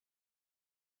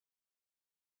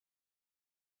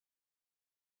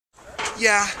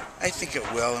Yeah, I think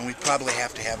it will, and we probably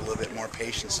have to have a little bit more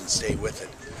patience and stay with it.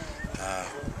 Uh,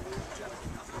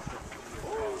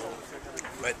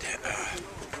 but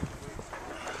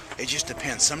it just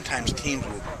depends. Sometimes teams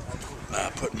will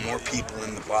put more people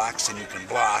in the box than you can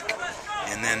block,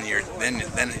 and then you're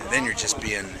just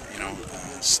being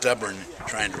stubborn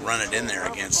trying to run it in there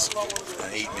against an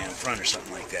 8-man front or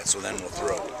something like that. So then we'll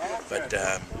throw it. But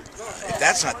if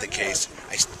that's not the case,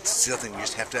 I still think we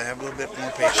just have to have a little bit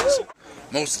more patience.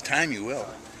 Most of the time you will.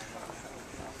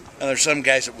 There's some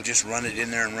guys that will just run it in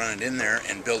there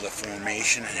and build a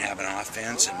formation and have an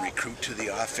offense and recruit to the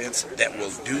offense that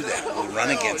will do that. We'll run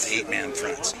against 8-man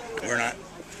fronts.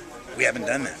 We haven't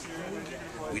done that.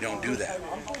 We don't do that.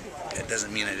 That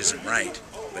doesn't mean it isn't right,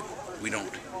 but we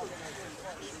don't.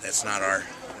 That's not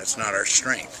our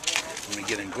strength. When we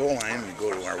get in goal line, we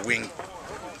go to our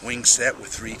wing set with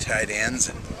 3 tight ends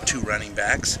and 2 running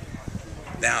backs.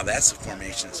 Now that's the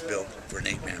formation that's built for an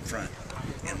 8-man front,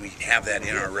 and we have that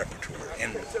in our repertoire,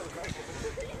 and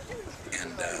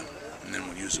then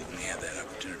we'll use it when we have that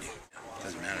opportunity.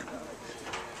 Doesn't matter.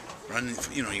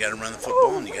 You got to run the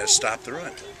football and you got to stop the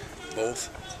run. Both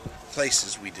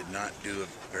places we did not do a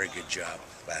very good job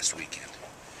last weekend,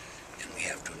 and we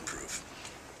have to improve.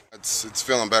 It's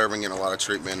feeling better. Been getting a lot of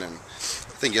treatment, and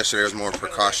I think yesterday was more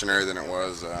precautionary than it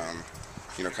was,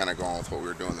 kind of going with what we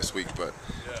were doing this week. But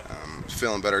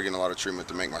feeling better, getting a lot of treatment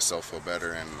to make myself feel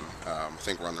better, and I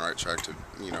think we're on the right track to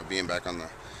being back on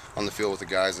the field with the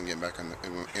guys and getting back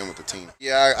in with the team.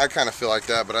 Yeah, I kind of feel like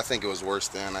that, but I think it was worse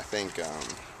then. I think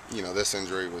this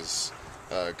injury was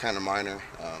kind of minor.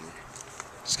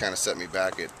 Just kind of set me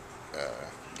back. It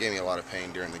gave me a lot of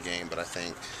pain during the game, but I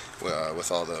think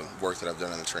with all the work that I've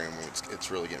done in the training room, it's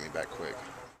really getting me back quick.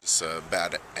 Just a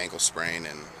bad ankle sprain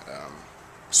and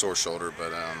sore shoulder,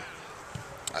 but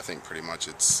I think pretty much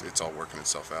it's all working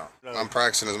itself out. I'm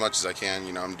practicing as much as I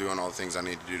can. I'm doing all the things I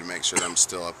need to do to make sure that I'm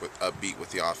still upbeat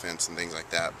with the offense and things like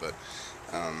that, but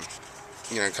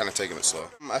kind of taking it slow.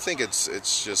 I think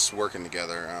it's just working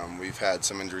together. We've had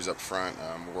some injuries up front.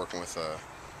 We're working with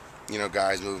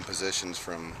guys moving positions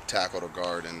from tackle to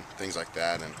guard and things like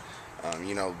that, and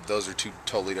those are 2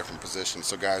 totally different positions,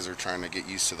 so guys are trying to get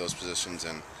used to those positions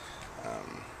and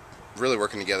really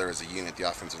working together as a unit. The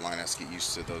offensive line has to get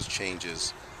used to those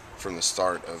changes from the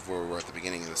start of where we were at the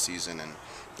beginning of the season,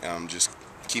 and just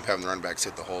keep having the running backs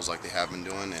hit the holes like they have been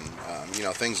doing, and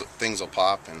things will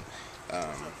pop, and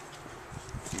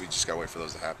we just gotta wait for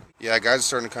those to happen. Yeah, guys are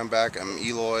starting to come back.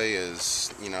 Eloy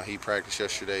is, he practiced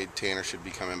yesterday. Tanner should be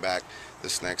coming back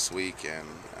this next week, and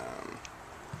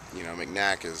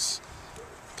McNack is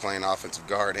playing offensive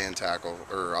guard and tackle,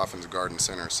 or offensive guard and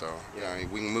center. So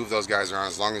we can move those guys around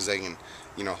as long as they can,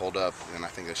 hold up. And I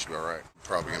think they should be all right.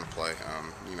 Probably going to play.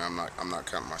 I'm not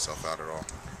counting myself out at all.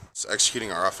 It's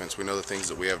executing our offense. We know the things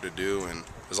that we have to do, and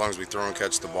as long as we throw and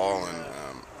catch the ball and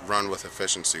run with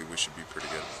efficiency, we should be pretty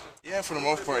good. Yeah, for the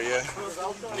most part, yeah.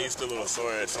 Knee's still a little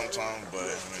sore at some time, but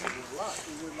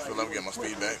I feel like I'm getting my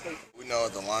speed back. We know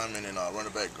the lineman and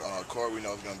running back core, we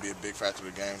know it's going to be a big factor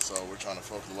of the game, so we're trying to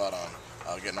focus a lot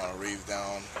on getting our reads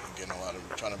down and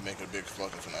trying to make a big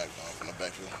explosion from the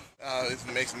backfield. It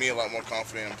makes me a lot more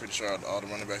confident. I'm pretty sure all the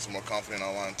running backs are more confident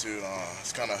on line too.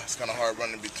 It's kind of hard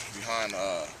running behind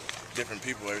different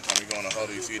people. Every time you go in a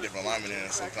huddle, you see a different lineman in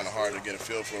it, so it's kind of hard to get a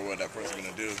feel for what that person's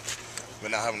going to do. But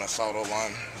now having a solid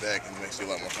O-line back, it makes you a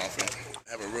lot more confident.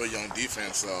 We have a real young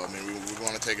defense, so we're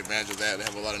going to take advantage of that. They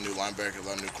have a lot of new linebackers, a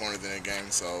lot of new corners in the game,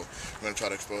 so we're going to try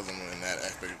to expose them in that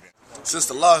aspect of the game. Since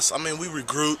the loss, we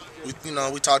regrouped.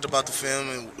 We talked about the film,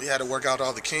 and we had to work out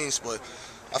all the kinks, but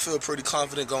I feel pretty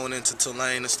confident going into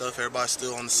Tulane and stuff. Everybody's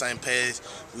still on the same page.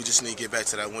 We just need to get back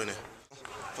to that winning.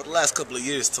 For the last couple of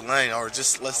years, Tulane, or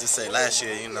let's just say last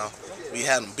year, we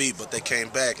had them beat, but they came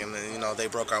back and then, they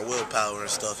broke our willpower and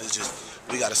stuff. It's just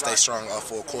we got to stay strong all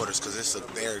 4 quarters because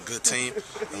they're a good team,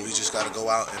 and we just got to go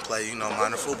out and play,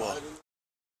 minor football.